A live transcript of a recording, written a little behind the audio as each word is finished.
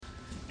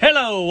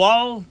Hello,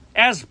 all.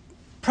 As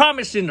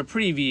promised in the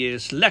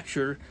previous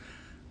lecture,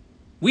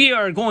 we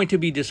are going to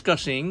be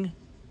discussing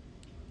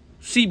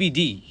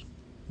CBD,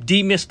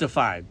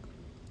 demystified.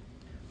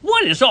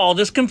 What is all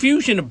this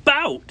confusion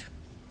about?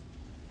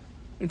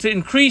 It's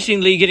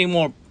increasingly getting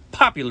more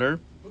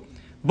popular,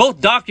 both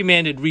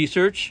documented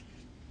research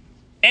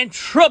and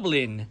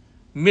troubling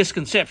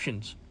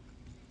misconceptions.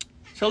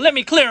 So let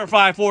me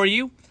clarify for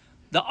you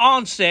the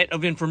onset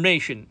of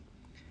information.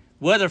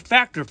 Whether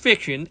fact or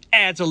fiction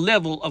adds a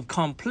level of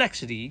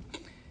complexity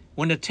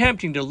when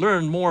attempting to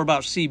learn more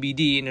about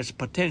CBD and its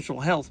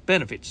potential health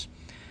benefits.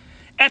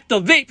 At the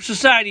Vape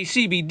Society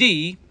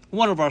CBD,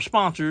 one of our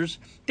sponsors,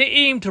 they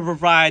aim to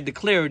provide the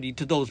clarity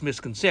to those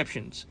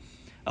misconceptions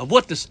of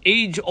what this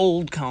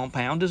age-old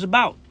compound is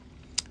about.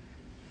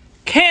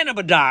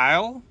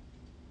 Cannabidiol,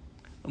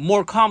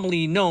 more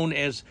commonly known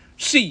as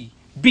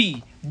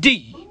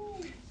CBD,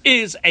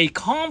 is a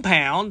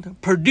compound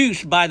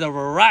produced by the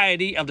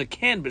variety of the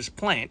cannabis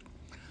plant,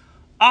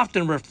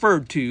 often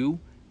referred to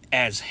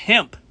as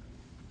hemp.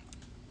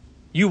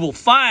 You will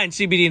find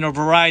CBD in a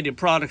variety of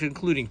products,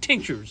 including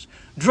tinctures,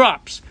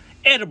 drops,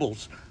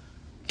 edibles,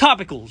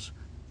 topicals,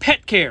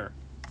 pet care.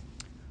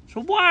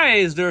 So why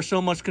is there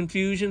so much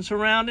confusion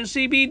surrounding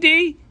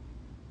CBD?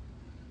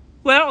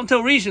 Well,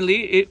 until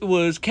recently, it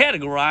was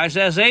categorized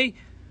as a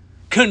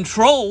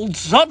controlled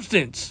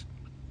substance.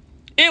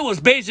 It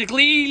was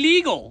basically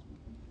illegal,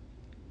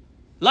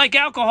 like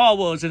alcohol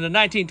was in the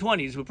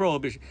 1920s with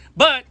prohibition.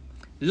 But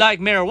like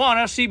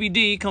marijuana,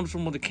 CBD comes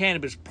from the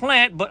cannabis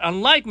plant, but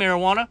unlike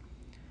marijuana,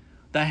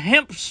 the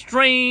hemp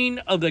strain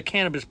of the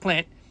cannabis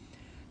plant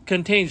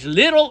contains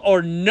little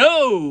or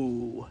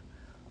no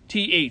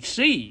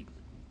THC,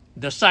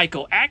 the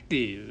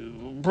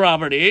psychoactive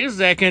properties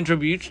that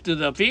contributes to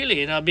the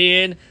feeling of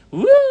being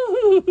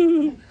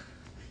woo,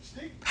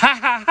 ha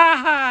ha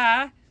ha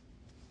ha.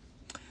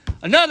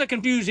 Another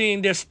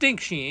confusing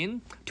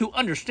distinction to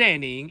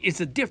understanding is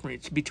the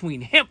difference between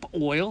hemp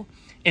oil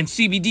and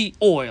CBD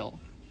oil.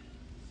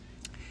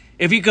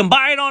 If you can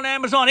buy it on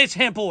Amazon, it's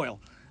hemp oil.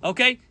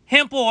 Okay?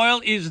 Hemp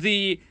oil is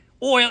the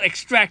oil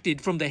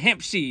extracted from the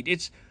hemp seed.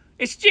 It's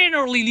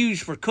generally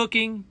used for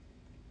cooking.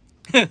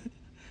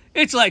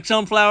 It's like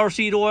sunflower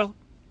seed oil.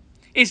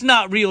 It's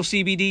not real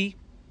CBD.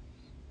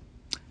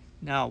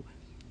 Now,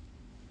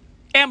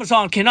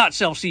 Amazon cannot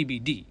sell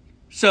CBD.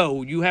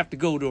 So you have to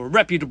go to a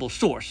reputable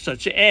source,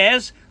 such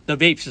as the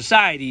Vape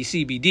Society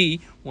CBD,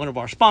 one of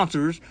our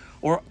sponsors,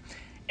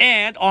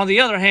 and on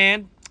the other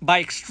hand, by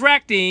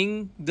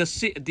extracting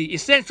the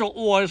essential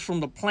oils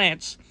from the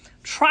plant's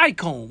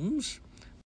trichomes,